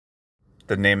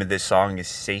The name of this song is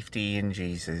Safety in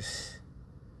Jesus.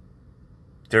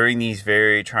 During these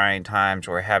very trying times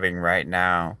we're having right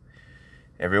now,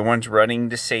 everyone's running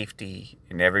to safety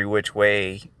in every which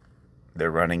way.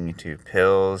 They're running to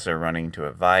pills, they're running to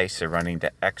advice, they're running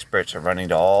to experts, they're running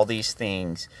to all these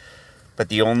things. But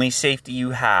the only safety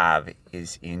you have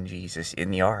is in Jesus,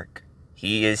 in the ark.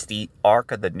 He is the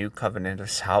ark of the new covenant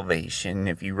of salvation.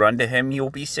 If you run to him, you'll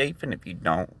be safe, and if you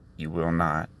don't, you will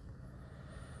not.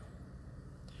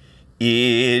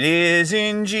 It is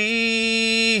in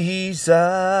Jesus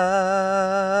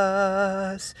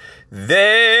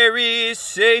there is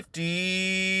safety.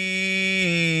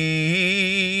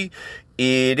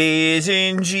 It is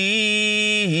in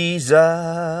Jesus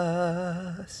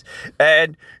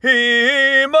and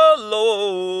him alone.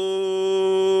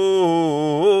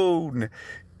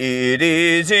 It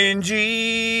is in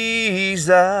Jesus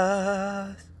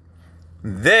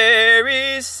there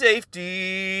is safety.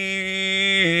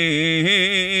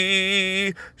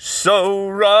 So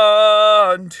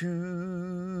run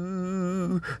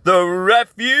to the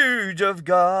refuge of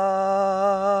God.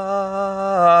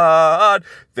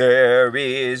 There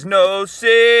is no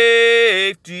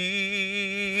safety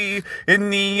in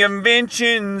the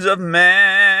inventions of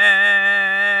man.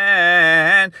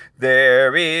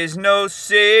 There is no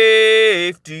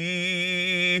safety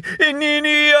in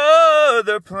any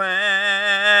other plan.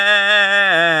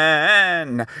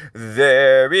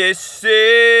 There is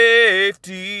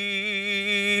safety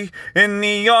in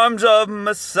the arms of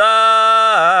Messiah.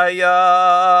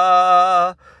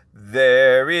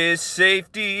 There is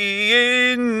safety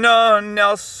in none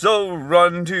else, so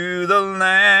run to the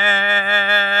Lamb.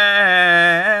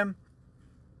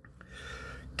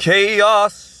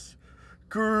 Chaos,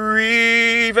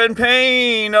 grief, and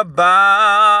pain abound.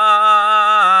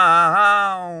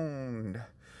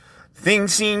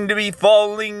 Things seem to be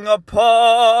falling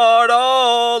apart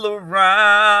all around.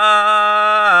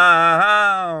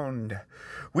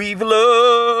 We've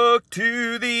looked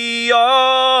to the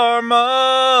arm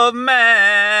of man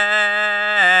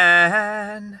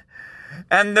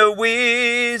and the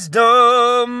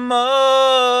wisdom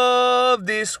of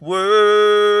this world,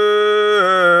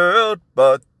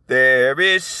 but there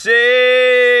is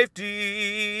safety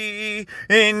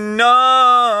in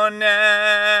none else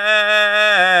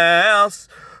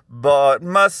but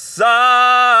Messiah,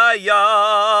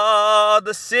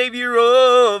 the Savior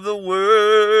of the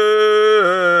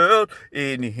world.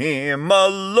 In him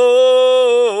alone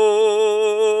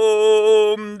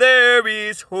there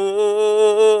is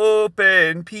hope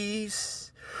and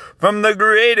peace, from the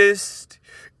greatest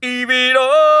even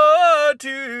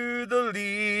unto the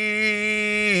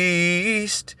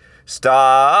least.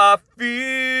 Stop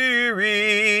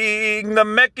fearing the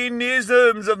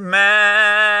mechanisms of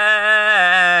man.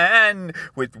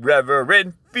 With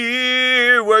reverent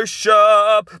fear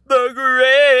worship the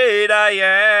great I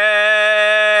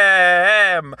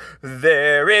am.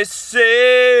 There is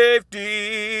safety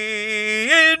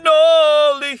in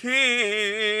only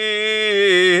him,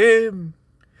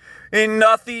 in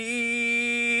nothing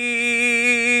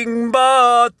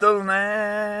but the Lamb,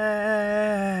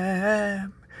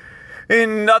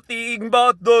 in nothing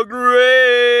but the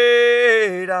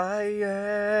great I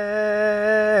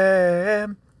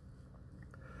am.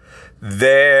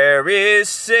 There is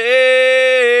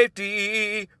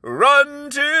safety. Run